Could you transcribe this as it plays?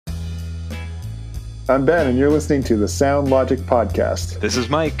I'm Ben, and you're listening to the Sound Logic Podcast. This is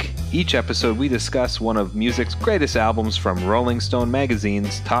Mike. Each episode, we discuss one of music's greatest albums from Rolling Stone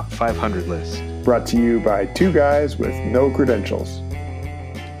magazine's Top 500 list. Brought to you by two guys with no credentials.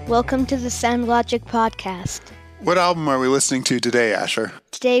 Welcome to the Sound Logic Podcast. What album are we listening to today, Asher?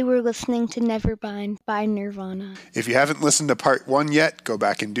 Today we're listening to Nevermind by Nirvana. If you haven't listened to part 1 yet, go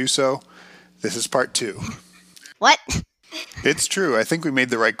back and do so. This is part 2. What? It's true. I think we made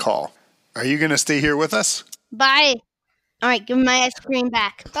the right call. Are you going to stay here with us? Bye. All right, give me my ice cream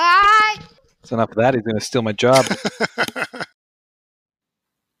back. Bye. That's enough of that. He's going to steal my job.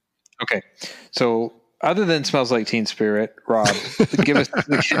 Okay, so other than "Smells Like Teen Spirit," Rob, give us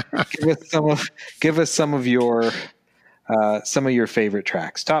some of your favorite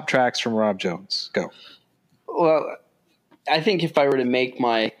tracks, top tracks from Rob Jones. Go. Well, I think if I were to make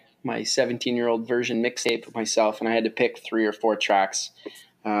my 17-year-old version mixtape for myself, and I had to pick 3 or 4 tracks,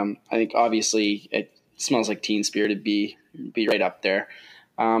 I think obviously it "Smells Like Teen Spirit" would be right up there.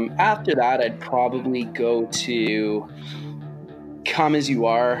 After that, I'd probably go to "Come As You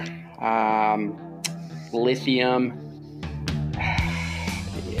Are," "Lithium,"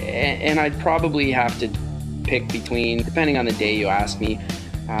 and I'd probably have to pick between, depending on the day you ask me,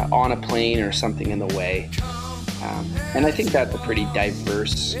 "On a Plane" or "Something in the Way." And I think that's a pretty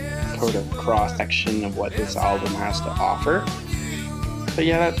diverse sort of cross-section of what this album has to offer. But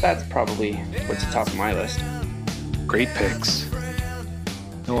yeah, that's probably what's the top of my list. Great picks.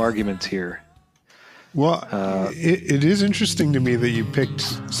 No arguments here. Well, it is interesting to me that you picked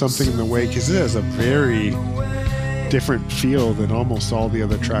 "Something in the Way" because it has a very different feel than almost all the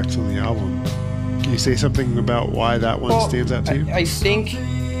other tracks on the album. Can you say something about why that one stands out to you? I think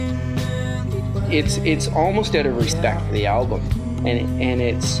it's almost out of respect for the album, and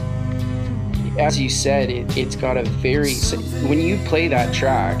it's, as you said, it's got a very, when you play that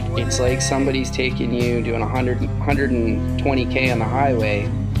track, it's like somebody's taking you doing 120k on the highway,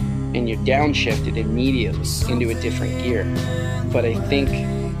 and you're downshifted immediately into a different gear. But I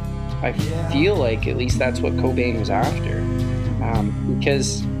feel like at least that's what Cobain was after,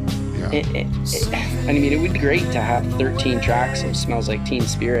 because I mean, it would be great to have 13 tracks of "Smells Like Teen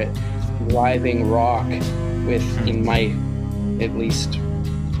Spirit," driving rock with, in my at least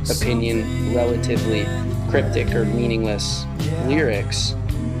opinion, relatively cryptic or meaningless lyrics.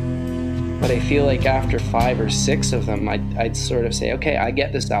 But I feel like after 5 or 6 of them, I'd sort of say, okay, I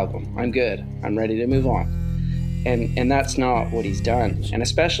get this album. I'm good. I'm ready to move on. And that's not what he's done. And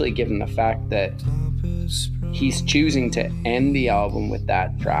especially given the fact that he's choosing to end the album with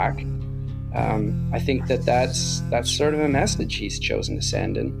that track, I think that's sort of a message he's chosen to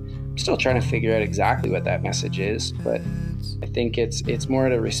send. And I'm still trying to figure out exactly what that message is, but I think it's more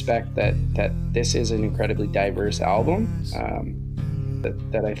out of respect that this is an incredibly diverse album,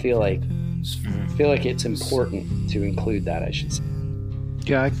 that I feel like it's important to include that, I should say.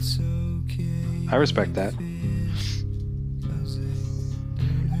 Yeah, I respect that.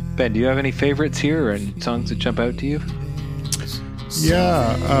 Ben, do you have any favorites here and songs that jump out to you?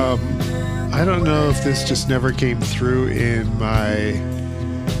 Yeah, I don't know if this just never came through in my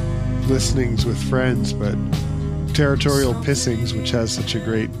listenings with friends, but Territorial Pissings, which has such a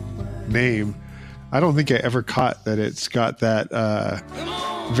great name, I don't think I ever caught that it's got that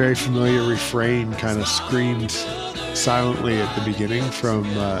very familiar refrain kind of screamed silently at the beginning from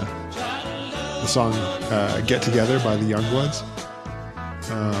the song Get Together by the Youngbloods.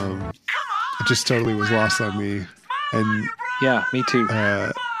 It just totally was lost on me. And yeah, me too.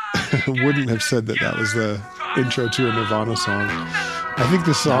 Wouldn't have said that was the intro to a Nirvana song. I think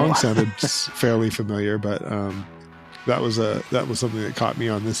the song sounded fairly familiar, but that was something that caught me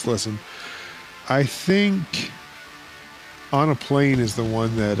on this listen. I think "On a Plane" is the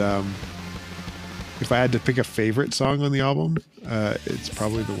one that, if I had to pick a favorite song on the album, it's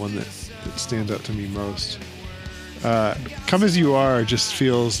probably the one that stands out to me most. "Come As You Are" just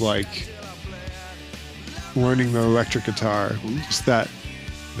feels like learning the electric guitar. Just that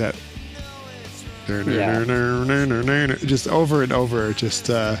just over and over. Just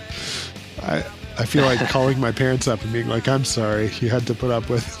I feel like calling my parents up and being like, "I'm sorry, you had to put up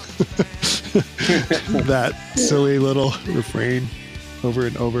with that silly little refrain over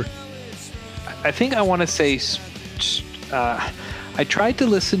and over." I think I want to say I tried to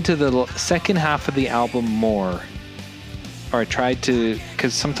listen to the second half of the album more. Or I tried to,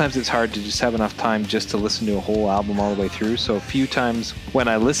 because sometimes it's hard to just have enough time just to listen to a whole album all the way through. So a few times when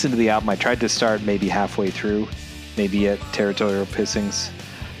I listened to the album, I tried to start maybe halfway through, maybe at Territorial Pissings,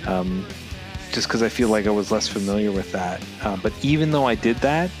 just because I feel like I was less familiar with that. But even though I did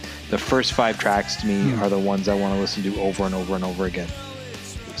that, the first 5 tracks to me are the ones I want to listen to over and over and over again.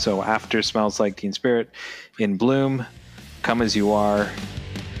 So after Smells Like Teen Spirit, In Bloom, Come As You Are,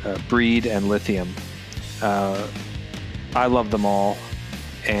 Breed, and Lithium. I love them all,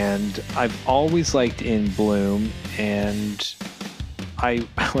 and I've always liked In Bloom, and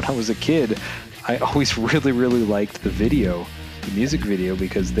when I was a kid, I always really, really liked the music video,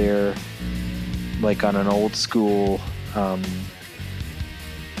 because they're like on an old school,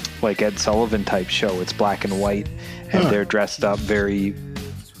 like Ed Sullivan type show. It's black and white, and they're dressed up very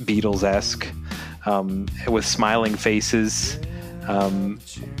Beatles-esque, with smiling faces,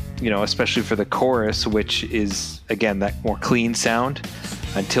 especially for the chorus, which is, again, that more clean sound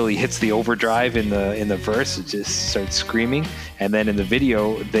until he hits the overdrive in the verse. It just starts screaming, and then in the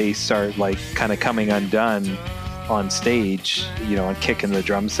video they start like kind of coming undone on stage, and kicking the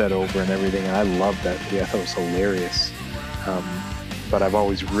drum set over and everything. And I loved that. I thought it was hilarious. But I've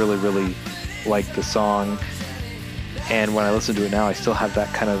always really, really liked the song, and when I listen to it now, I still have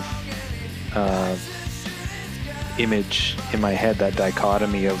that kind of image in my head, that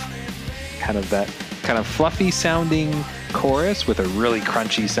dichotomy of kind of that kind of fluffy sounding chorus with a really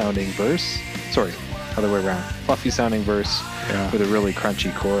crunchy sounding verse. Sorry, other way around. Fluffy sounding verse with a really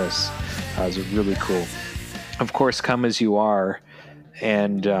crunchy chorus. It's really cool. Of course, Come As You Are,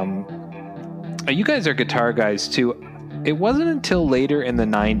 and you guys are guitar guys too. It wasn't until later in the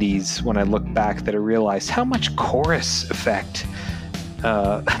 90s when I look back that I realized how much chorus effect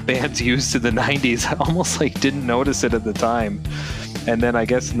bands used in the 90s. I almost didn't notice it at the time. And then I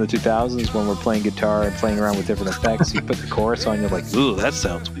guess in the 2000s, when we're playing guitar and playing around with different effects, you put the chorus on, you're like, ooh, that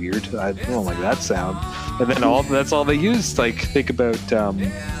sounds weird. I don't like that sound. And then that's all they used. Like, think about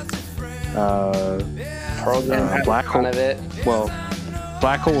Black Hole. Of it. Well,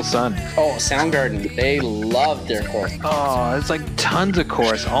 Black Hole Sun. Oh, Soundgarden. They love their chorus. Oh, it's like tons of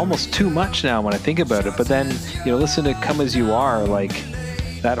chorus. Almost too much now when I think about it. But then, listen to Come As You Are, like,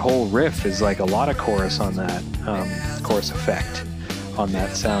 that whole riff is like a lot of chorus on that, chorus effect on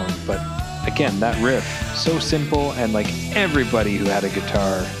that sound. But again, that riff, so simple, and like everybody who had a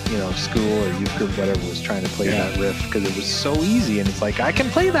guitar, school or youth group, whatever, was trying to play that riff because it was so easy, and it's like, I can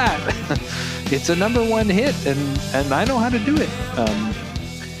play that. It's a number one hit, and I know how to do it.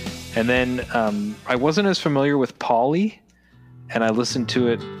 And then I wasn't as familiar with Polly, and I listened to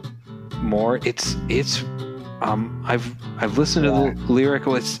it more. I've listened to the lyric.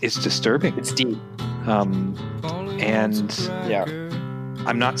 It's disturbing. It's deep. And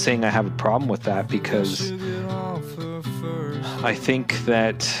I'm not saying I have a problem with that, because I think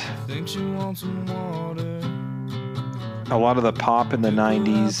that a lot of the pop in the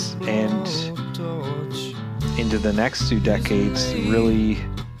 90s and into the next 2 decades really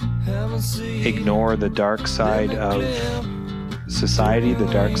ignore the dark side of society, the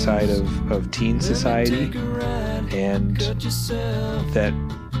dark side of teen society, and that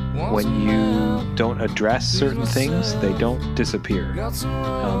when you don't address certain things, they don't disappear.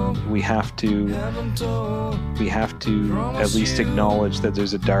 We have to at least acknowledge that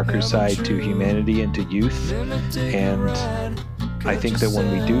there's a darker side to humanity and to youth, and I think that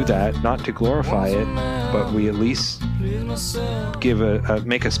when we do that, not to glorify it, but we at least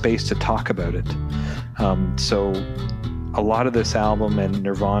make a space to talk about it. So a lot of this album and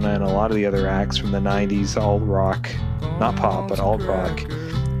Nirvana and a lot of the other acts from the 90s, alt rock, not pop, but alt rock,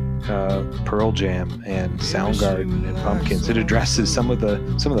 Pearl Jam and Soundgarden and Pumpkins, it addresses some of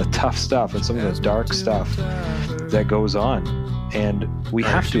the tough stuff and some of the dark stuff that goes on, and we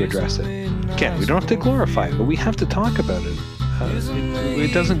have to address it. Again, we don't have to glorify it, but we have to talk about it.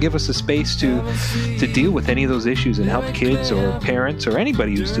 It doesn't give us a space to deal with any of those issues and help kids or parents or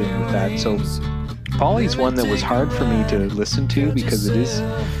anybody who's dealing with that. So Polly's one that was hard for me to listen to, because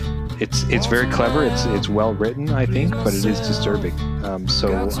it's very clever, it's well written, I think, but it is disturbing.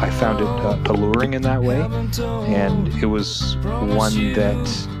 So I found it alluring in that way, and it was one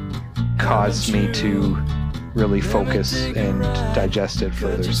that caused me to really focus and digest it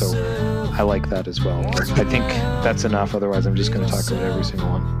further. So I like that as well. I think that's enough, otherwise I'm just going to talk about every single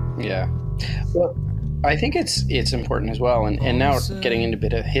one. Yeah. Well, I think it's important as well, and now getting into a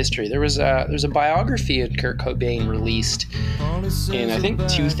bit of history. There's a biography of Kurt Cobain released in, I think,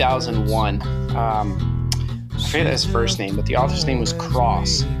 2001. I forget his first name, but the author's name was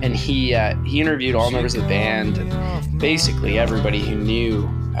Cross, and he interviewed all members of the band and basically everybody who knew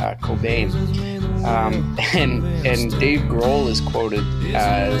Cobain. And Dave Grohl is quoted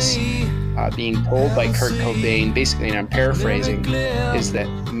as being told by Kurt Cobain, basically, and I'm paraphrasing, is that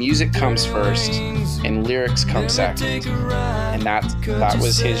music comes first and lyrics come second, and that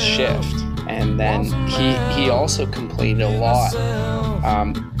was his shift. And then he also complained a lot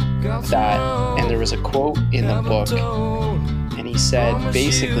that, and there was a quote in the book, and he said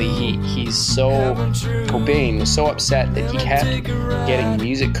basically Cobain was so upset that he kept getting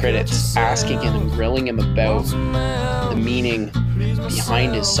music critics asking him and grilling him about the meaning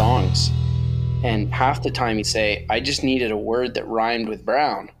behind his songs. And half the time he'd say, I just needed a word that rhymed with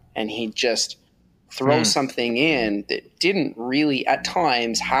brown. And he'd just throw something in that didn't really at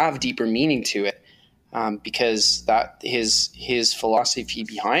times have deeper meaning to it, because that his philosophy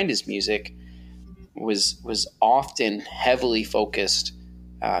behind his music was often heavily focused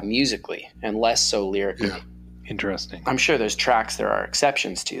musically and less so lyrically. Yeah. Interesting. I'm sure there are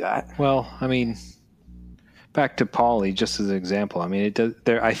exceptions to that. Well, I mean, back to Pauly, just as an example. I mean, it does.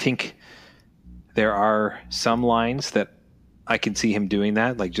 I think there are some lines that I can see him doing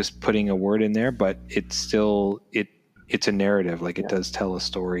that, like just putting a word in there, but it's still it's a narrative. Like it does tell a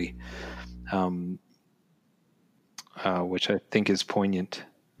story, which I think is poignant.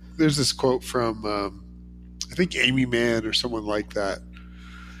 There's this quote from I think Amy Mann or someone like that,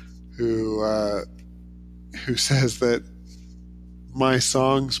 who says that my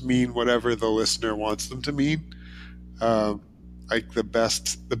songs mean whatever the listener wants them to mean. Like the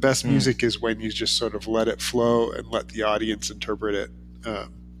best music is when you just sort of let it flow and let the audience interpret it.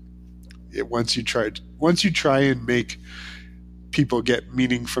 Once you try and make people get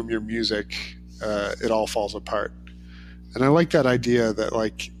meaning from your music, it all falls apart. And I like that idea that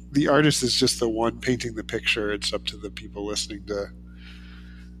like the artist is just the one painting the picture. It's up to the people listening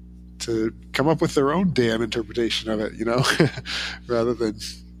to come up with their own damn interpretation of it, rather than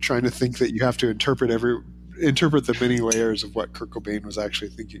trying to think that you have to interpret the many layers of what Kurt Cobain was actually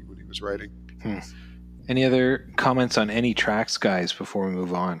thinking when he was writing. Any other comments on any tracks, guys, before we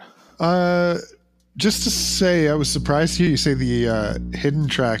move on? Just to say, I was surprised to hear you say the hidden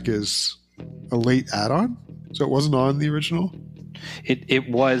track is a late add-on, so it wasn't on the original. It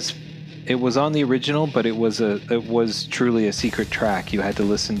was on the original, but it was truly a secret track. You had to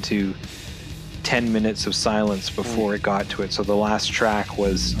listen to 10 minutes of silence before it got to it. So the last track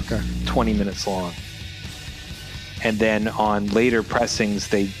was 20 minutes long. And then on later pressings,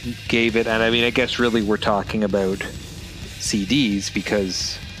 they gave it, and I mean, I guess really we're talking about CDs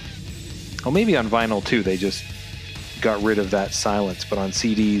because, well, maybe on vinyl too, they just got rid of that silence. But on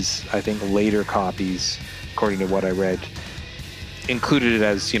CDs, I think later copies, according to what I read, included it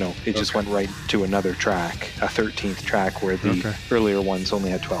as, it just went right to another track, a 13th track, where the earlier ones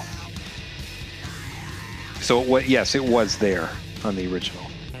only had 12. So, yes, it was there on the original.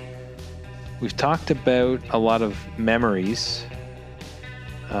 We've talked about a lot of memories.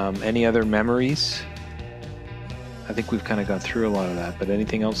 Any other memories? I think we've kind of gone through a lot of that, but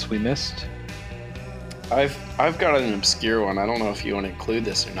anything else we missed? I've got an obscure one. I don't know if you want to include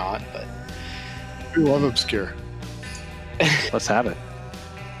this or not, but I love obscure. Let's have it.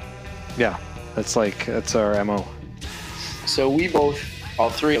 Yeah, that's our MO. So we both, all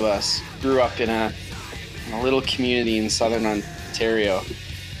three of us, grew up in a little community in southern Ontario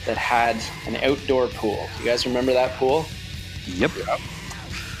that had an outdoor pool. You guys remember that pool? Yep.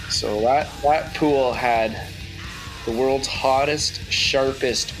 So that pool had the world's hottest,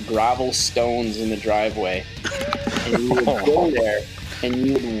 sharpest gravel stones in the driveway. And you would go there and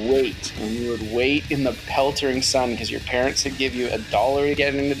you would wait in the peltering sun because your parents would give you $1 to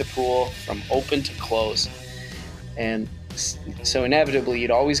get into the pool from open to close. And so inevitably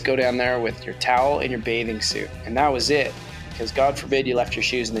you'd always go down there with your towel and your bathing suit, and that was it, because God forbid you left your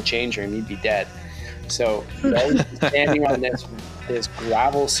shoes in the change room, you'd be dead. So you'd always be standing on this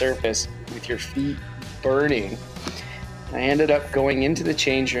gravel surface with your feet burning. I ended up going into the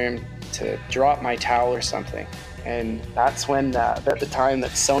change room to drop my towel or something. And that's when, at the time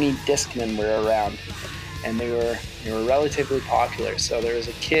that Sony Discmen were around, and they were relatively popular. So there was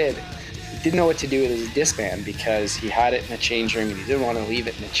a kid who didn't know what to do with his Discman because he had it in the change room and he didn't want to leave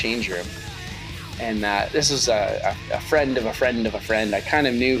it in the change room. And this was a friend of a friend of a friend. I kind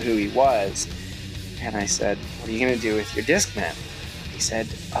of knew who he was. And I said, "What are you going to do with your Discman?" He said,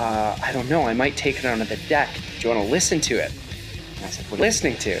 "I don't know. I might take it onto the deck. Do you want to listen to it?" And I said, "What are you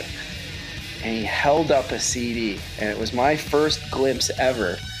listening to?" And he held up a CD, and it was my first glimpse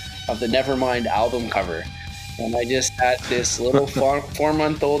ever of the Nevermind album cover. And I just had this little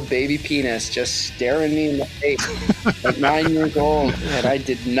 4-month-old baby penis just staring me in the face at 9 years old, and I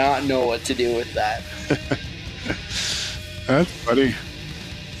did not know what to do with that. That's funny.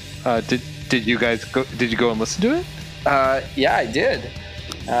 Did you guys go? Did you go and listen to it? Yeah, I did.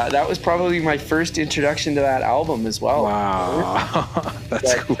 That was probably my first introduction to that album as well. Wow.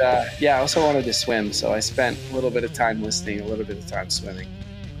 That's cool. Yeah, I also wanted to swim, so I spent a little bit of time listening, a little bit of time swimming.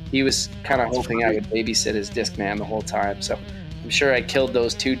 He was kind of hoping I would babysit his Discman the whole time, so I'm sure I killed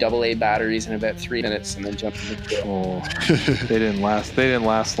those 2 AA batteries in about 3 minutes and then jumped in the field. Oh, they didn't last. They didn't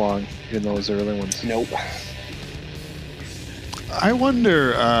last long in those early ones. Nope. I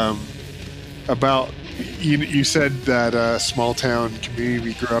wonder about you said that small town community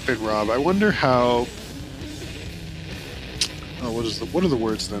we grew up in, Rob. I wonder how. Oh, what are the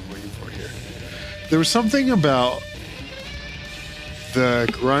words that I'm looking for here? There was something about the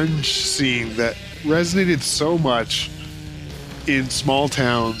grunge scene that resonated so much in small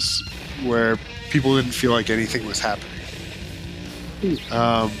towns where people didn't feel like anything was happening.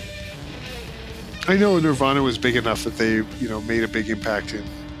 I know Nirvana was big enough that they, made a big impact in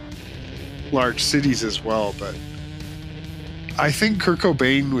large cities as well, but I think Kurt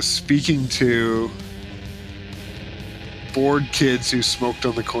Cobain was speaking to bored kids who smoked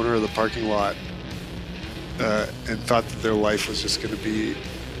on the corner of the parking lot and thought that their life was just going to be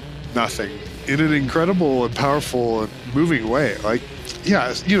nothing in an incredible and powerful and moving way. Like,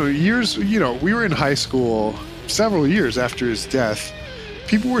 yeah, we were in high school several years after his death.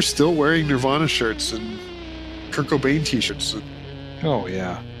 People were still wearing Nirvana shirts and Kurt Cobain t-shirts. Oh,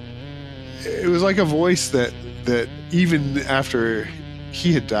 yeah. It was like a voice that even after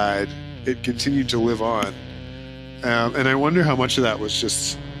he had died, it continued to live on. And I wonder how much of that was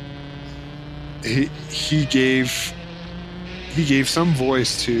just he gave some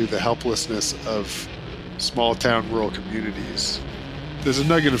voice to the helplessness of small town rural communities. There's a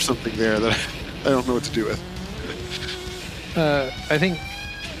nugget of something there that I don't know what to do with. I think,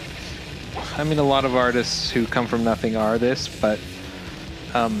 a lot of artists who come from nothing are this, but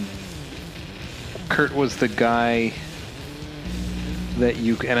Kurt was the guy that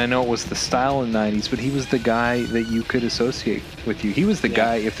and I know it was the style in the 90s, but he was the guy that you could associate with you. He was the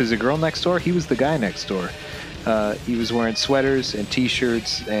guy, if there's a girl next door, he was the guy next door. He was wearing sweaters and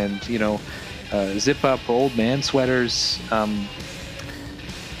t-shirts and, zip up old man sweaters, and,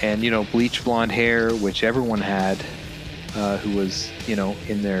 bleach blonde hair, which everyone had, who was,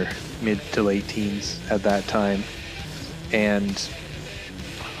 in their mid to late teens at that time. And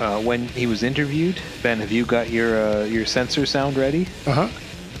when he was interviewed, Ben, have you got your censor sound ready? Uh-huh.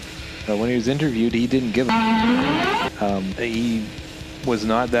 When he was interviewed, he didn't give a he was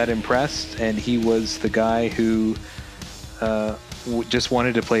not that impressed, and he was the guy who just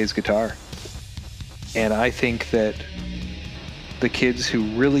wanted to play his guitar. And I think that the kids who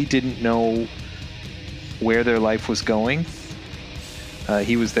really didn't know where their life was going,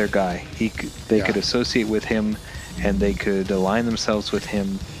 he was their guy. They could associate with him, and they could align themselves with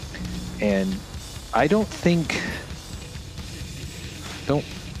him. And I think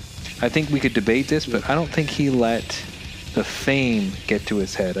we could debate this, but I don't think he let the fame get to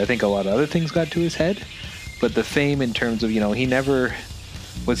his head. I think a lot of other things got to his head, but the fame in terms of, he never...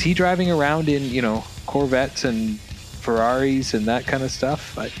 Was he driving around in, Corvettes and Ferraris and that kind of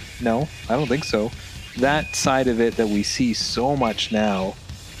stuff? No, I don't think so. That side of it that we see so much now,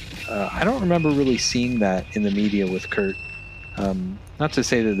 I don't remember really seeing that in the media with Kurt. Not to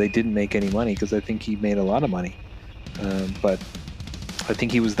say that they didn't make any money, because I think he made a lot of money. But I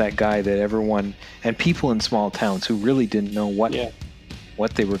think he was that guy that everyone, and people in small towns who really didn't know what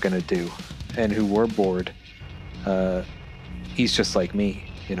they were going to do and who were bored. He's just like me,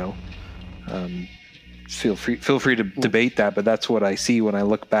 Feel free to debate that, but that's what I see when I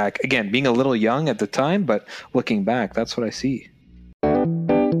look back. Again, being a little young at the time, but looking back, that's what I see.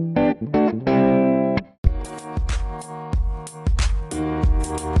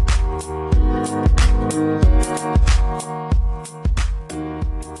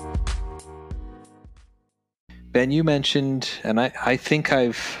 Ben, you mentioned, and I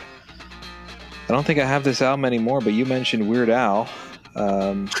don't think I have this album anymore, but you mentioned Weird Al.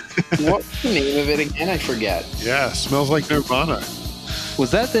 What's the name of it again? I forget. Yeah, Smells Like Nirvana. Was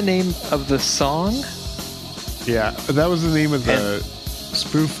that the name of the song? Yeah, that was the name of the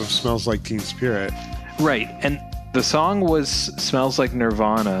spoof of Smells Like Teen Spirit. Right, and the song was Smells Like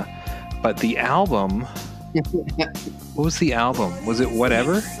Nirvana, but the album... What was the album? Was it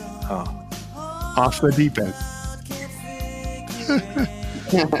Whatever? Oh. Off the Deep End.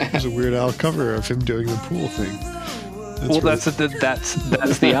 There's a Weird Al cover of him doing the pool thing. That's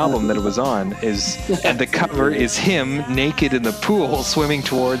the album that it was on, and the cover is him naked in the pool swimming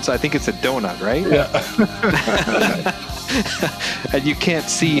towards, I think it's a donut, right? Yeah. And you can't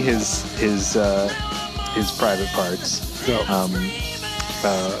see his private parts, no.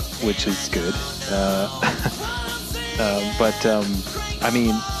 Which is good.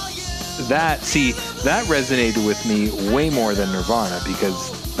 That resonated with me way more than Nirvana,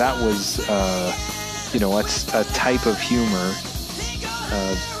 because that was a type of humor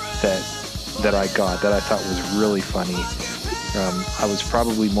that I got, that I thought was really funny. I was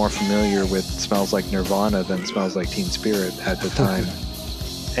probably more familiar with Smells Like Nirvana than Smells Like Teen Spirit at the time.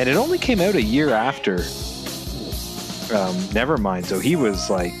 And it only came out a year after Nevermind, so he was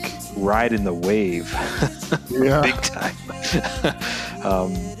like riding the wave big time.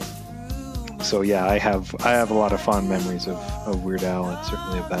 So yeah, I have a lot of fond memories of Weird Al, and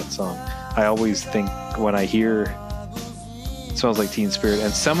certainly of that song. I always think when I hear Smells Like Teen Spirit,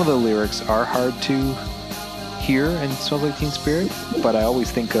 and some of the lyrics are hard to hear in Smells Like Teen Spirit, but I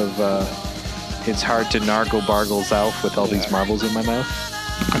always think of it's hard to nargle bargles out with all these marbles in my mouth.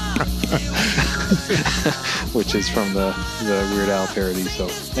 Which is from the Weird Al parody. So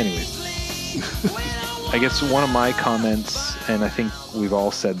anyways, I guess one of my comments, and I think we've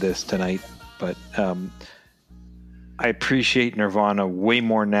all said this tonight, but I appreciate Nirvana way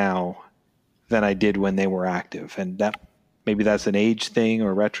more now than I did when they were active. And that maybe that's an age thing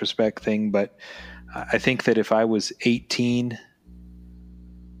or retrospect thing, but I think that if I was 18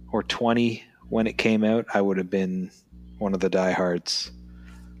 or 20 when it came out, I would have been one of the diehards.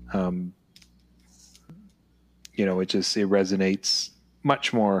 It resonates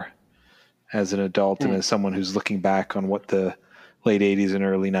much more as an adult and as someone who's looking back on what the late 80s and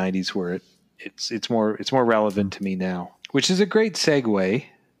early 90s were. It's more relevant to me now, which is a great segue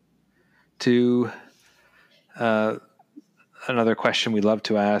to another question we love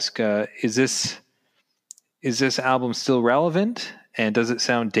to ask. Is this album still relevant, and does it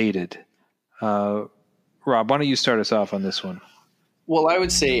sound dated? Rob, why don't you start us off on this one? Well, I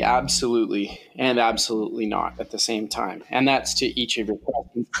would say absolutely and absolutely not at the same time. And that's to each of your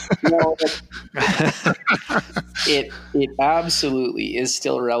questions. No, it absolutely is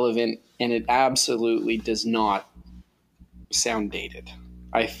still relevant, and it absolutely does not sound dated.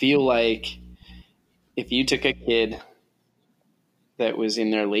 I feel like if you took a kid that was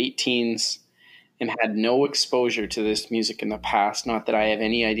in their late teens and had no exposure to this music in the past, not that I have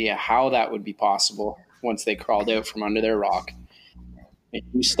any idea how that would be possible once they crawled out from under their rock, if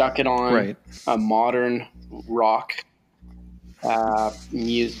you stuck it on a modern rock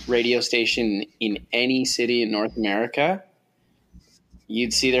radio station in any city in North America,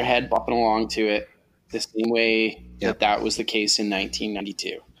 you'd see their head bopping along to it the same way that was the case in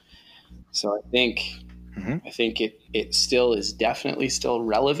 1992. So I think it still is definitely still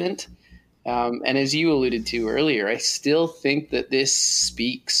relevant. And as you alluded to earlier, I still think that this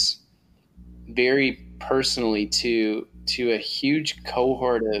speaks very personally to a huge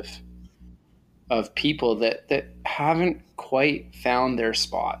cohort of people that haven't quite found their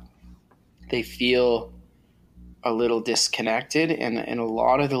spot. They feel a little disconnected, and a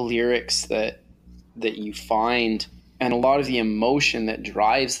lot of the lyrics that you find and a lot of the emotion that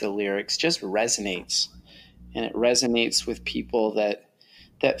drives the lyrics just resonates. And it resonates with people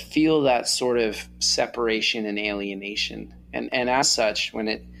that feel that sort of separation and alienation. And as such, when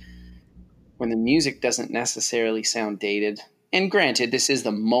the music doesn't necessarily sound dated, and granted, this is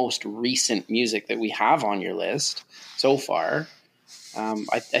the most recent music that we have on your list so far,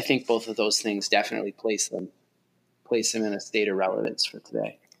 I think both of those things definitely place them in a state of relevance for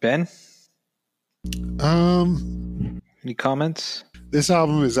today. Ben? Any comments? This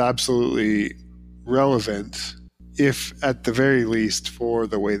album is absolutely relevant, if at the very least for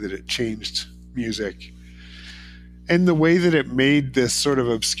the way that it changed music and the way that it made this sort of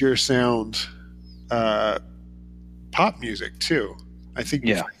obscure sound pop music too. I think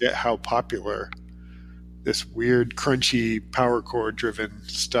we forget how popular this weird, crunchy, power chord driven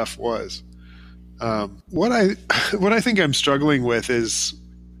stuff was. What I think I'm struggling with is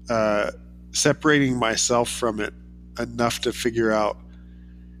separating myself from it enough to figure out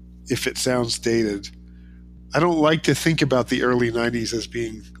if it sounds dated. I don't like to think about the early 90s as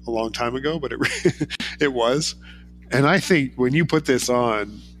being a long time ago, but it was. And I think when you put this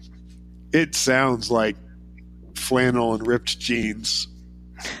on, it sounds like flannel and ripped jeans.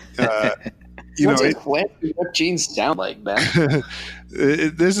 What's flannel and ripped jeans sound like, Ben?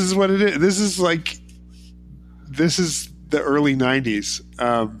 This is what it is. This is the early 90s.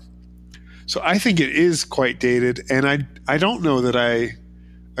 So I think it is quite dated. And I don't know that I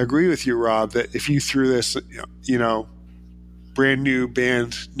agree with you, Rob, that if you threw this, brand new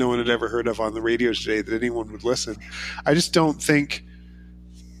band no one had ever heard of on the radio today, that anyone would listen. I just don't think,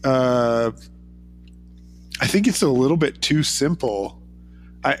 I think it's a little bit too simple.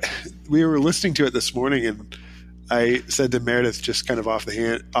 We were listening to it this morning, and I said to Meredith, just kind of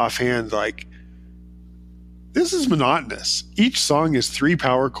offhand, like, this is monotonous. Each song is 3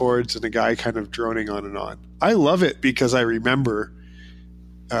 power chords and a guy kind of droning on and on. I love it because I remember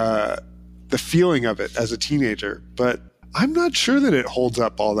the feeling of it as a teenager, but I'm not sure that it holds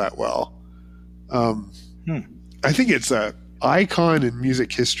up all that well. I think it's a icon in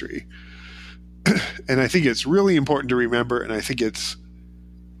music history. And I think it's really important to remember, and I think its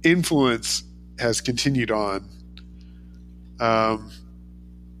influence has continued on.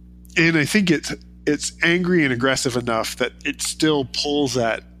 And I think it's angry and aggressive enough that it still pulls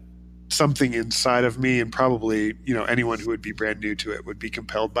at something inside of me, and probably, you know, anyone who would be brand new to it would be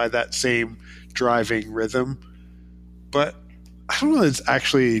compelled by that same driving rhythm. But I don't know that it's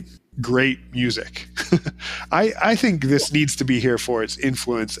actually great music. I think this needs to be here for its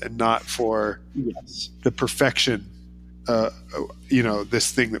influence and not for the perfection. You know,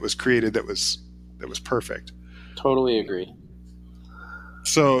 this thing that was created that was perfect. Totally agree.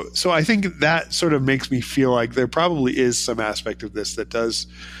 So I think that sort of makes me feel like there probably is some aspect of this that does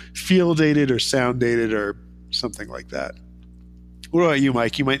feel dated or sound dated or something like that. What about you,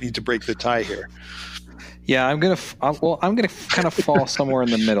 Mike? You might need to break the tie here. Yeah, I'm gonna kind of fall somewhere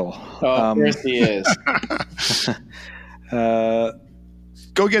in the middle. Oh, of course he is.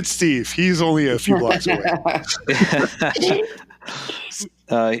 Go get Steve. He's only a few blocks away.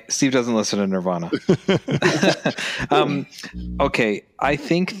 Steve doesn't listen to Nirvana. Okay, I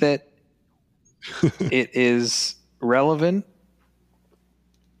think that it is relevant,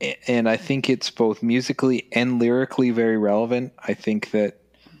 and I think it's both musically and lyrically very relevant. I think that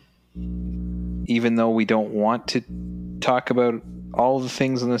even though we don't want to talk about all of the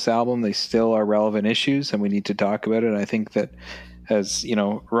things on this album, they still are relevant issues, and we need to talk about it. And I think that, as you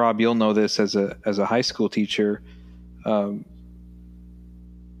know, Rob, you'll know this as a high school teacher.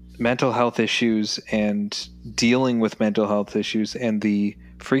 Mental health issues and dealing with mental health issues and the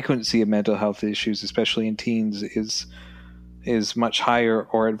frequency of mental health issues, especially in teens, is much higher,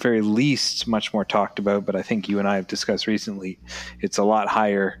 or at very least much more talked about. But I think you and I have discussed recently, it's a lot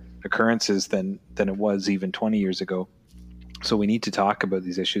higher occurrences than it was even 20 years ago. So we need to talk about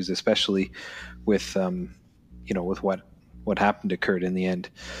these issues, especially with with what happened to Kurt in the end.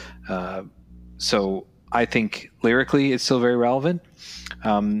 So I think lyrically it's still very relevant.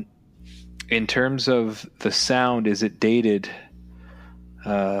 In terms of the sound, is it dated?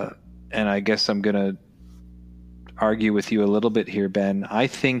 And I guess I'm going to argue with you a little bit here, Ben. I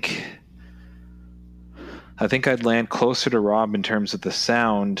think I'd land closer to Rob in terms of the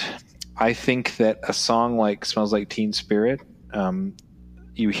sound. I think that a song like Smells Like Teen Spirit,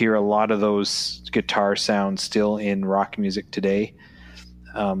 you hear a lot of those guitar sounds still in rock music today.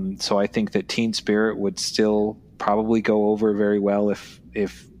 So I think that Teen Spirit would still probably go over very well if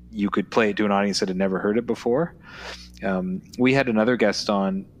you could play it to an audience that had never heard it before. We had another guest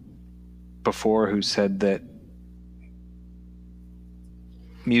on before who said that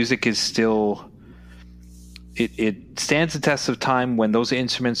music is still, it stands the test of time when those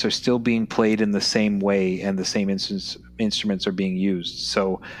instruments are still being played in the same way and the same instruments are being used.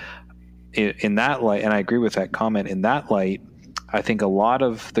 So in that light, and I agree with that comment, in that light, I think a lot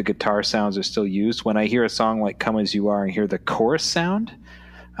of the guitar sounds are still used. When I hear a song like Come As You Are and hear the chorus sound,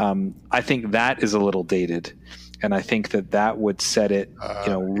 I think that is a little dated. And I think that would set it,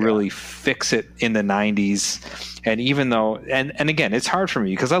 really fix it in the 90s. And even though, and again, it's hard for me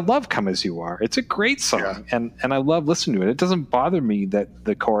because I love Come As You Are. It's a great song, and I love listening to it. It doesn't bother me that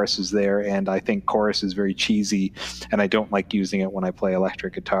the chorus is there, and I think chorus is very cheesy, and I don't like using it when I play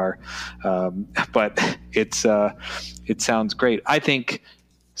electric guitar. But it sounds great. I think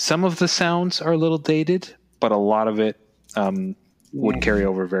some of the sounds are a little dated, but a lot of it would carry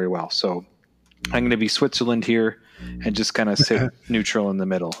over very well. So I'm going to be Switzerland here and just kind of sit neutral in the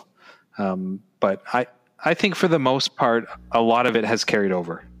middle. But I think for the most part, a lot of it has carried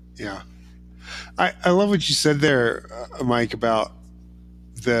over. Yeah. I love what you said there, Mike, about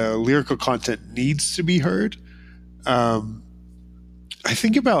the lyrical content needs to be heard. I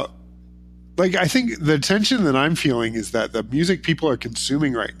think the tension that I'm feeling is that the music people are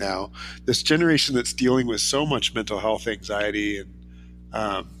consuming right now, this generation that's dealing with so much mental health anxiety and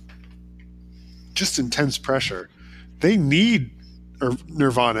just intense pressure, they need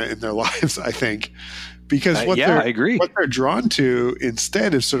Nirvana in their lives, I think, because I agree. What they're drawn to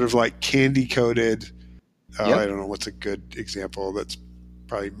instead is sort of like candy coated. I don't know what's a good example. That's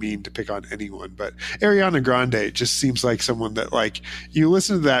probably mean to pick on anyone, but Ariana Grande just seems like someone that, like, you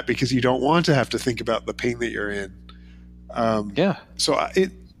listen to that because you don't want to have to think about the pain that you're in. So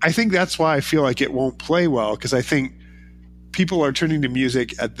I think that's why I feel like it won't play well, because I think people are turning to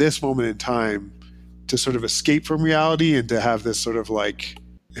music at this moment in time to sort of escape from reality and to have this sort of like,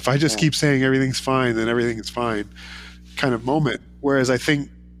 if I just keep saying everything's fine, then everything is fine kind of moment. Whereas I think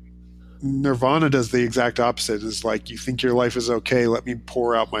Nirvana does the exact opposite. Is like, you think your life is okay, let me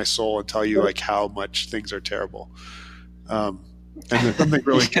pour out my soul and tell you like how much things are terrible. And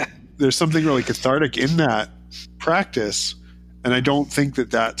there's something really cathartic in that practice, And I don't think that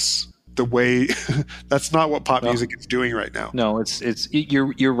that's the way. That's not what pop music is doing right now. No,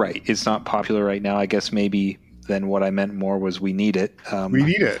 you're right. It's not popular right now. I guess maybe then what I meant more was we need it. We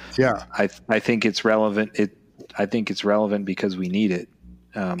need it. Yeah. I think it's relevant. I think it's relevant because we need it.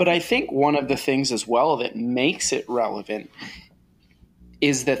 But I think one of the things as well that makes it relevant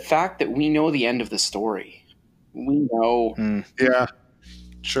is the fact that we know the end of the story. We know. Yeah.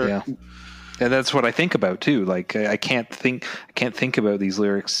 Sure. Yeah. And that's what I think about too. Like I can't think about these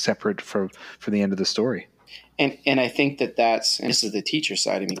lyrics separate for the end of the story. And I think that's, and this is the teacher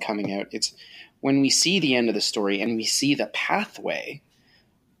side of me coming out. It's when we see the end of the story and we see the pathway,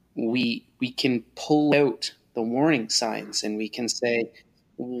 we can pull out the warning signs and we can say,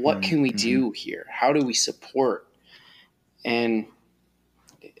 what can we do here? How do we support? And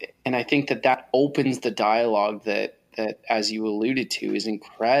I think that opens the dialogue that, as you alluded to, is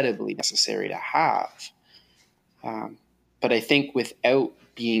incredibly necessary to have. But I think without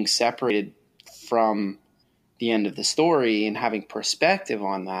being separated from the end of the story and having perspective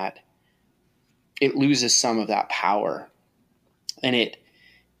on that, it loses some of that power. And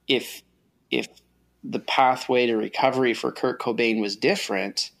if the pathway to recovery for Kurt Cobain was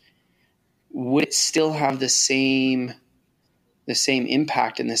different, would it still have the same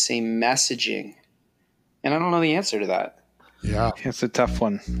impact and the same messaging? And I don't know the answer to that. Yeah. It's a tough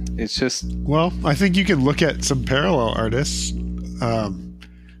one. It's just... Well, I think you can look at some parallel artists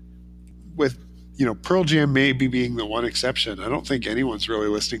with, Pearl Jam maybe being the one exception. I don't think anyone's really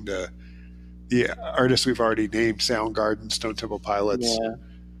listening to the artists we've already named, Soundgarden, Stone Temple Pilots,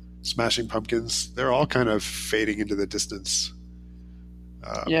 Smashing Pumpkins. They're all kind of fading into the distance.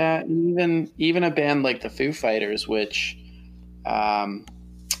 And even a band like the Foo Fighters, which...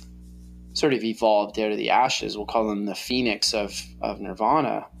 sort of evolved out of the ashes. We'll call them the Phoenix of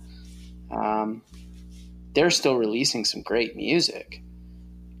Nirvana. They're still releasing some great music,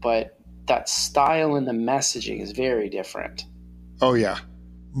 but that style and the messaging is very different. Oh yeah.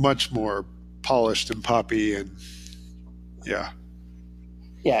 Much more polished and poppy and yeah.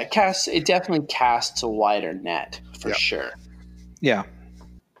 Yeah. It definitely casts a wider net for sure. Yeah.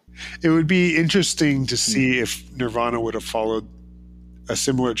 It would be interesting to see if Nirvana would have followed a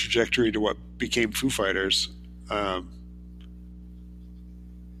similar trajectory to what became Foo Fighters. I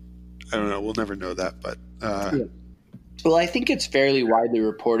don't know. We'll never know that, but well, I think it's fairly widely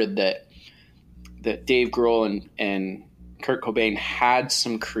reported that Dave Grohl and Kurt Cobain had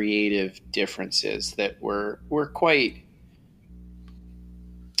some creative differences that were quite,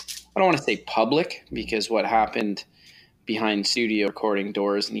 I don't want to say public, because what happened behind studio recording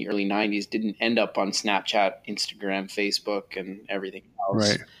doors in the early 90s didn't end up on Snapchat, Instagram, Facebook, and everything else.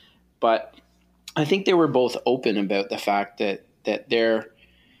 Right. But I think they were both open about the fact that their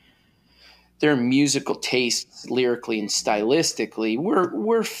musical tastes, lyrically and stylistically,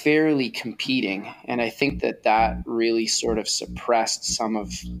 were fairly competing. And I think that really sort of suppressed some of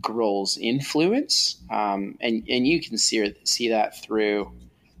Grohl's influence. And you can see that through...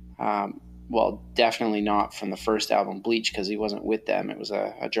 well, definitely not from the first album, Bleach, because he wasn't with them. It was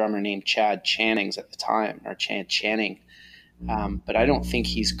a drummer named Chad Channings at the time, or Chad Channing. But I don't think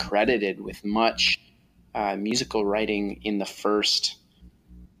he's credited with much musical writing in the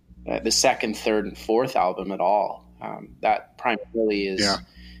second, third, and fourth album at all. That primarily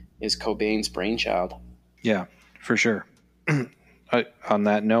is Cobain's brainchild. Yeah, for sure. On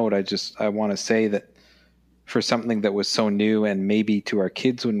that note, I want to say that for something that was so new and maybe to our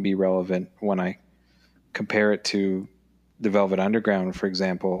kids wouldn't be relevant, when I compare it to the Velvet Underground, for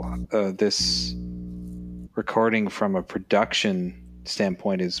example, this recording from a production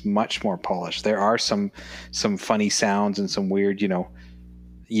standpoint is much more polished. There are some funny sounds and some weird,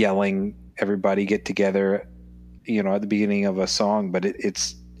 yelling, everybody get together, at the beginning of a song, but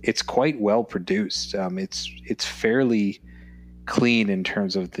it's quite well produced. It's fairly clean in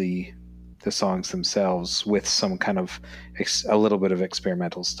terms of the songs themselves, with some kind of a little bit of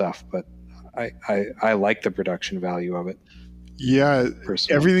experimental stuff, but I like the production value of it. Yeah,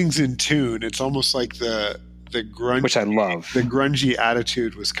 personally. Everything's in tune. It's almost like the grunge, which I love. The grungy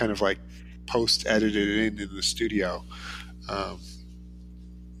attitude was kind of like post edited in the studio.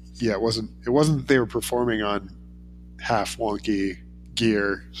 It wasn't that they were performing on half wonky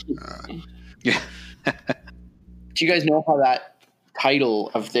gear. Yeah. Do you guys know how that title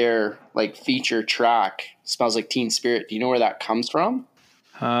of their feature track, Smells Like Teen Spirit, do you know where that comes from?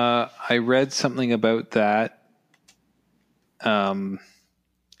 I read something about that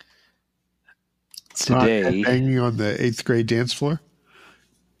today. Hanging on the 8th grade dance floor?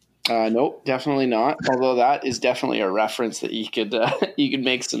 Nope, definitely not. Although that is definitely a reference that you could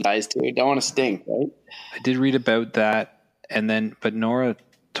make some ties to. Don't want to stink, right? I did read about that, but Nora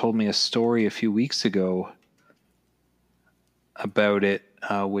told me a story a few weeks ago about it,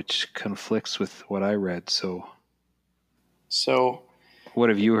 which conflicts with what I read. So what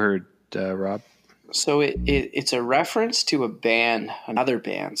have you heard, Rob? So it's a reference to a band, another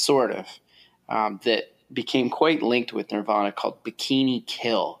band, sort of, that became quite linked with Nirvana called Bikini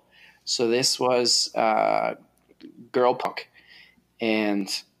Kill. So this was girl punk, and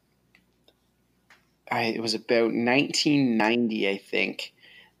it was about 1990, I think,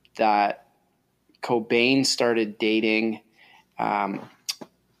 that Cobain started dating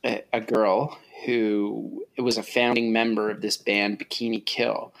a girl who was a founding member of this band, Bikini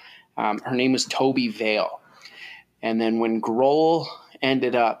Kill. Her name was Toby Vale. And then when Grohl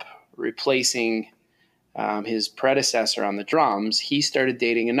ended up replacing his predecessor on the drums, he started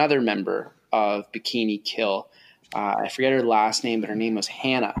dating another member of Bikini Kill. I forget her last name, but her name was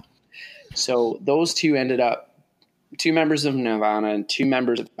Hannah. So those two ended up, two members of Nirvana and two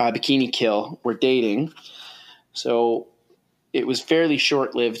members of Bikini Kill were dating. So it was fairly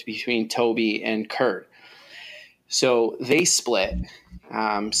short-lived between Toby and Kurt. So they split,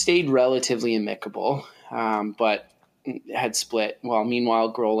 stayed relatively amicable, but had split. While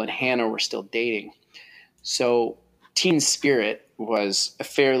meanwhile, Grohl and Hannah were still dating. So Teen Spirit was a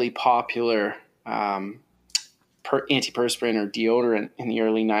fairly popular antiperspirant or deodorant in the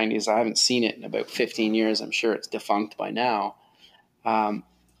early 90s. I haven't seen it in about 15 years. I'm sure it's defunct by now.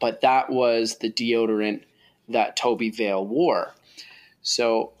 But that was the deodorant that Toby Vale wore.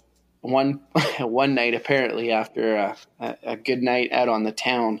 So one night, apparently after a good night out on the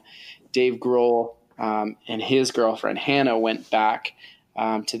town, Dave Grohl and his girlfriend Hannah went back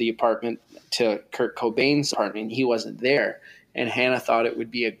to the apartment, to Kurt Cobain's apartment. He wasn't there, and Hannah thought it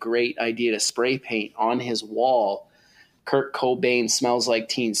would be a great idea to spray paint on his wall Kurt Cobain Smells Like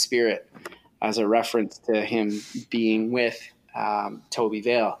Teen Spirit as a reference to him being with Toby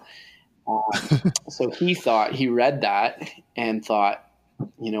Vale. So he read that and thought,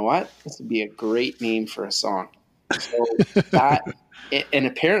 you know what, this would be a great name for a song. So that, and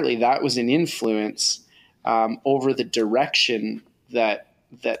apparently that was an influence over the direction that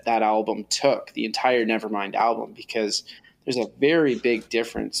album took, the entire Nevermind album, because there's a very big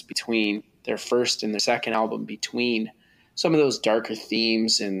difference between their first and their second album, between some of those darker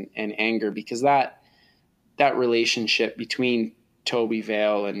themes and anger, because that relationship between Toby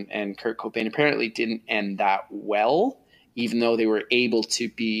Vale and Kurt Cobain apparently didn't end that well, even though they were able to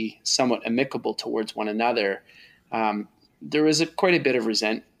be somewhat amicable towards one another. There was quite a bit of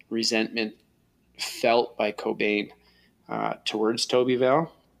resentment felt by Cobain towards Toby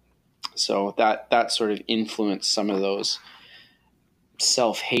Vale. So that sort of influenced some of those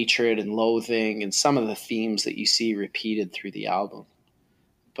self-hatred and loathing and some of the themes that you see repeated through the album.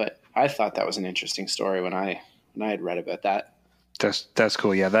 But I thought that was an interesting story when I had read about that. That's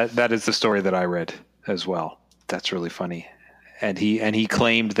cool. Yeah, that is the story that I read as well. That's really funny. And he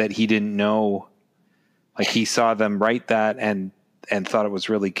claimed that he didn't know, like he saw them write that and thought it was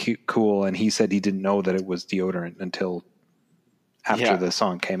really cool, and he said he didn't know that it was deodorant until after the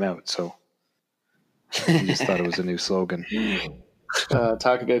song came out. So he just thought it was a new slogan.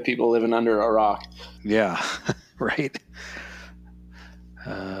 Talk about people living under a rock. Yeah, right.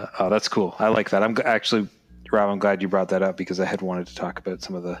 Oh, that's cool. I like that. Rob, I'm glad you brought that up, because I had wanted to talk about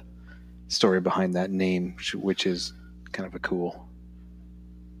some of the story behind that name, which is kind of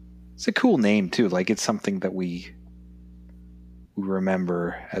it's a cool name too. Like, it's something that we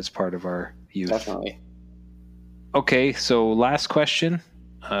remember as part of our youth. Definitely. Okay, so last question.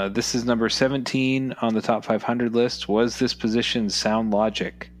 This is number 17 on the top 500 list. Was this position sound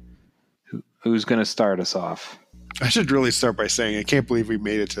logic? Who's going to start us off? I should really start by saying I can't believe we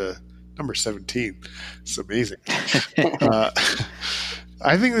made it to number 17. It's amazing. I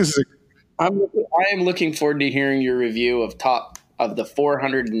think this is I am looking forward to hearing your review of the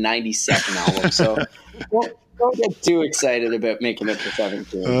 492nd album. So don't get too excited about making it to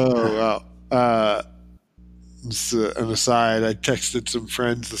 17. Oh, wow. Just an aside, I texted some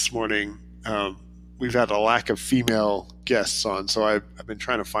friends this morning. We've had a lack of female guests on, so I've been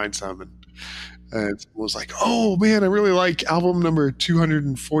trying to find some, and was like, oh man, I really like album number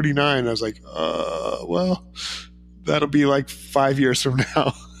 249. I was like, well, that'll be like 5 years from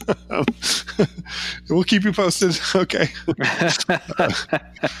now. We'll keep you posted. Okay.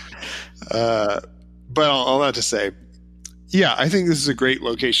 But all that to say, yeah, I think this is a great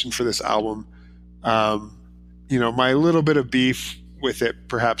location for this album. My little bit of beef with it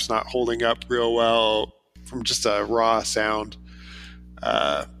perhaps not holding up real well from just a raw sound,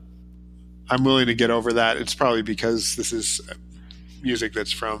 I'm willing to get over that. It's probably because this is music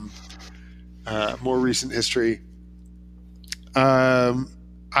that's from more recent history.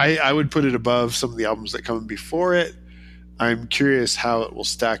 I would put it above some of the albums that come before it. I'm curious how it will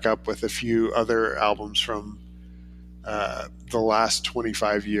stack up with a few other albums from the last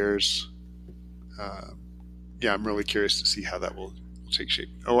 25 years. I'm really curious to see how that will take shape.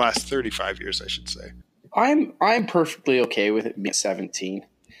 The last 35 years, I should say. I'm perfectly okay with it being 17.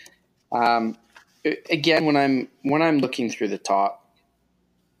 Again, when I'm looking through the top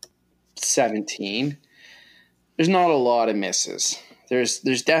 17, there's not a lot of misses. There's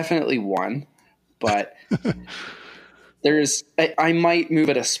definitely one, but I might move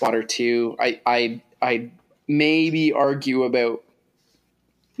it a spot or two. I maybe argue about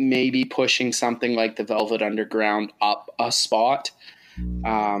maybe pushing something like the Velvet Underground up a spot,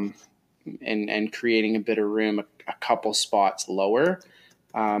 and creating a bit of room a couple spots lower.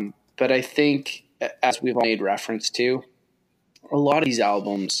 But I think, as we've made reference to, a lot of these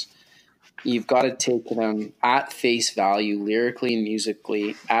albums, you've got to take them at face value, lyrically and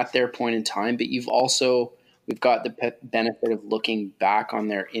musically, at their point in time. But we've got the benefit of looking back on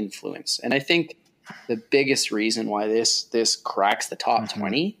their influence. And I think the biggest reason why this cracks the top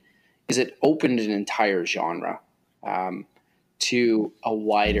 20 is it opened an entire genre to a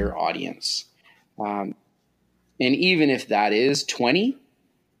wider audience. And even if that is 20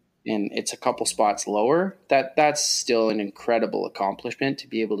 and it's a couple spots lower, that's still an incredible accomplishment to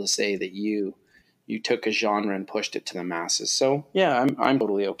be able to say that you took a genre and pushed it to the masses. So yeah, I'm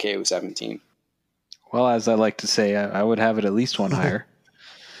totally okay with 17. Well, as I like to say, I would have it at least one higher.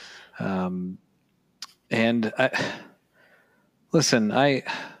 And listen, I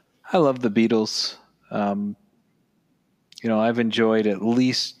love the Beatles. I've enjoyed at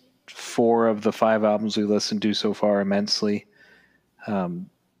least 4 of the 5 albums we listened to so far immensely.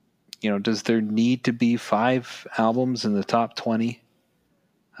 Does there need to be 5 albums in the top 20?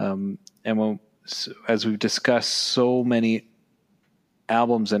 As we've discussed, so many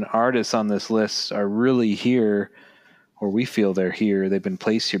albums and artists on this list are really here, or we feel they're here. They've been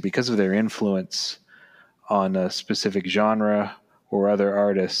placed here because of their influence on a specific genre or other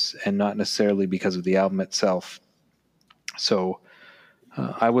artists, and not necessarily because of the album itself. So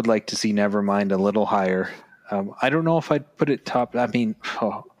I would like to see Nevermind a little higher. I don't know if I'd put it top. I mean,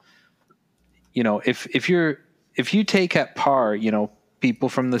 if you take at par, people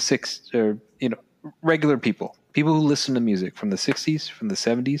from the regular people who listen to music from the 60s, from the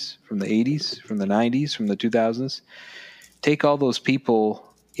 70s, from the 80s, from the 90s, from the 2000s, take all those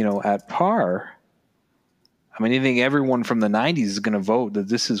people, at par. I mean, I think everyone from the 90s is going to vote that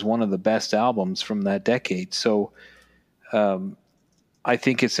this is one of the best albums from that decade. So I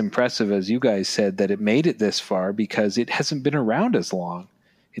think it's impressive, as you guys said, that it made it this far because it hasn't been around as long.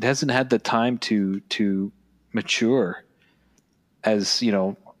 It hasn't had the time to mature. As,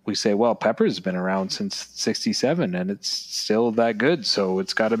 we say, well, Pepper's been around since 67 and it's still that good. So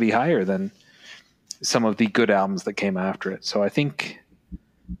it's got to be higher than some of the good albums that came after it. So I think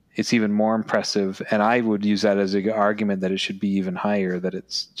it's even more impressive. And I would use that as an argument that it should be even higher, that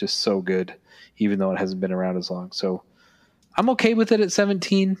it's just so good, even though it hasn't been around as long. So I'm okay with it at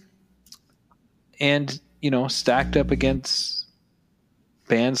 17 and, stacked up against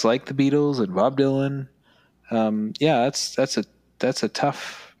bands like the Beatles and Bob Dylan. That's a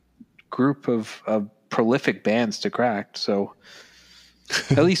tough group of prolific bands to crack. So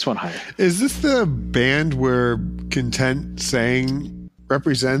at least one higher. Is this the band where Content Saying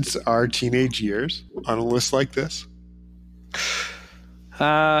represents our teenage years on a list like this?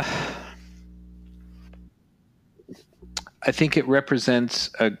 I think it represents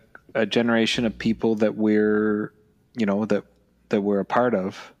a generation of people that we're, that we're a part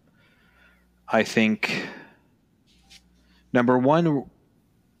of. I think, number one,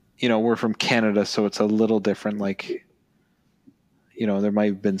 we're from Canada, so it's a little different. Like, there might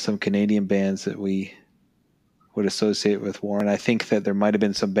have been some Canadian bands that we would associate with Warren. I think that there might have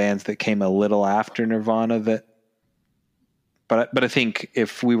been some bands that came a little after Nirvana but I think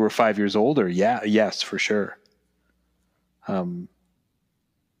if we were 5 years older, yes, for sure.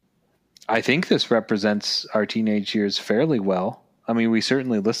 I think this represents our teenage years fairly well. I mean, we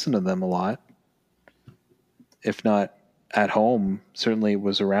certainly listen to them a lot. If not at home, certainly it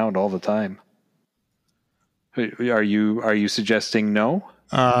was around all the time. Are you suggesting no?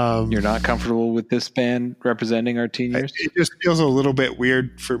 You're not comfortable with this band representing our teen years? It just feels a little bit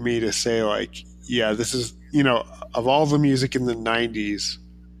weird for me to say, like, yeah, this is, of all the music in the 90s,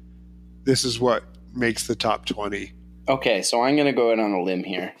 this is what makes the top 20. Okay, so I'm going to go out on a limb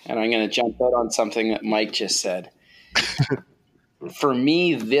here, and I'm going to jump out on something that Mike just said. For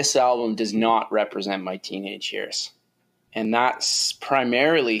me, this album does not represent my teenage years. And that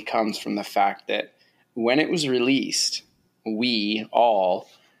primarily comes from the fact that when it was released, we all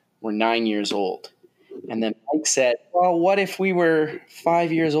were 9 years old. And then Mike said, well, what if we were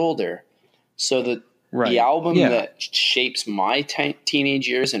 5 years older? So the album that shapes my teenage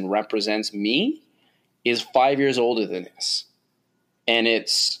years and represents me is 5 years older than this. And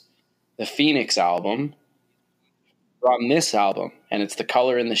it's the Phoenix album from this album. And it's The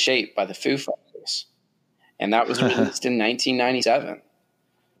Color and the Shape by the Foo Fighters. And that was released in 1997.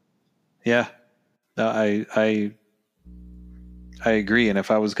 Yeah. I agree. And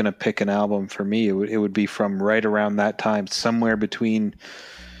if I was going to pick an album for me, it would be from right around that time, somewhere between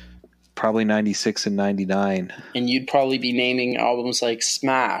probably 96 and 99. And you'd probably be naming albums like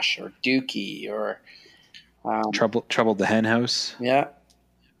Smash or Dookie or Troubled the Hen House. Yeah.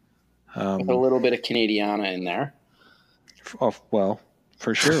 With a little bit of Canadiana in there. Oh, well,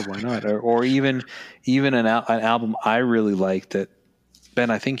 for sure. Why not? Or even an album I really liked that, Ben,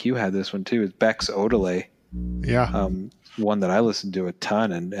 I think you had this one too, is Beck's Odelay. Yeah. One that I listened to a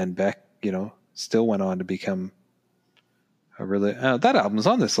ton, and Beck, still went on to become a really that album's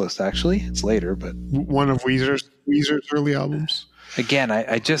on this list actually. It's later, but one of Weezer's early albums. Again,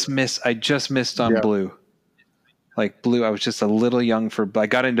 I just missed on Blue. Like Blue, I was just a little young I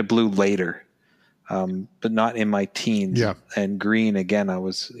got into Blue later, but not in my teens. Yeah. And Green, again, I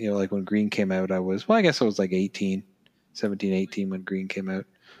was, like when Green came out, I guess I was like 17, 18 when Green came out.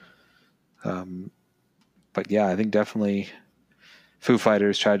 But yeah, I think definitely Foo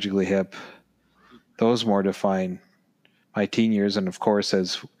Fighters, Tragically Hip, those more define my teen years. And of course,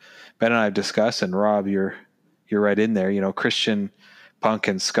 as Ben and I have discussed, and Rob, you're right in there, Christian punk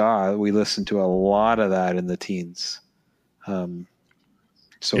and ska, we listened to a lot of that in the teens. There's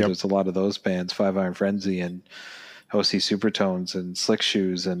a lot of those bands, Five Iron Frenzy and OC Supertones and Slick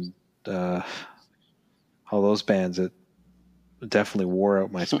Shoes and all those bands that definitely wore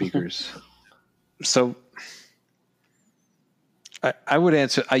out my speakers. So I would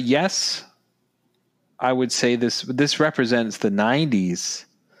answer a yes. I would say this represents the 90s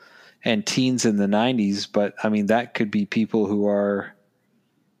and teens in the 90s, but I mean, that could be people who are,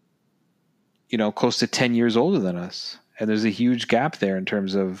 close to 10 years older than us. And there's a huge gap there in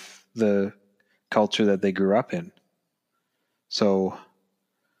terms of the culture that they grew up in. So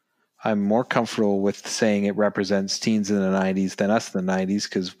I'm more comfortable with saying it represents teens in the 90s than us in the 90s,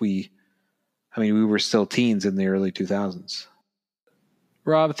 because we were still teens in the early 2000s.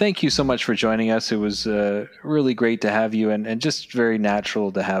 Rob, thank you so much for joining us. It was really great to have you, and just very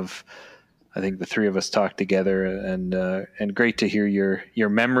natural to have, I think, the three of us talk together, and great to hear your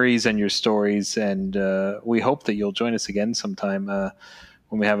memories and your stories. And we hope that you'll join us again sometime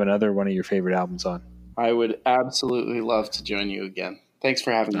when we have another one of your favorite albums on. I would absolutely love to join you again. Thanks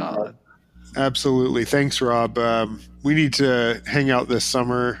for having me. Absolutely. Thanks, Rob. We need to hang out this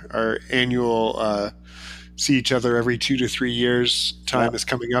summer. Our annual see each other every 2 to 3 years time is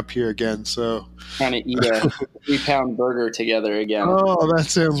coming up here again. So trying to eat a 3-pound burger together again. Oh, that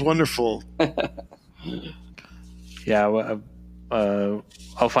sounds wonderful. Yeah,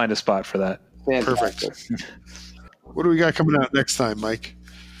 I'll find a spot for that. Fantastic. Perfect. What do we got coming out next time, Mike?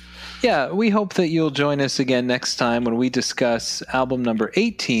 Yeah, we hope that you'll join us again next time when we discuss album number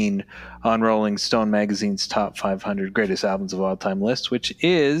 18 on Rolling Stone Magazine's Top 500 Greatest Albums of All Time list, which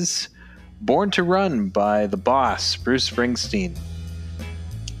is Born to Run by the boss, Bruce Springsteen.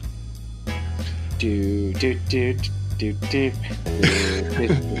 Do, do, do, do, do,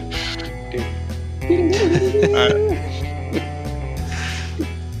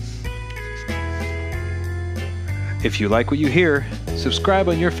 If you like what you hear, subscribe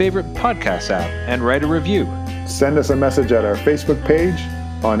on your favorite podcast app and write a review. Send us a message at our Facebook page,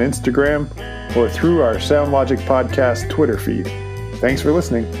 on Instagram, or through our Sound Logic Podcast Twitter feed. Thanks for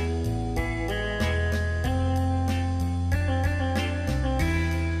listening.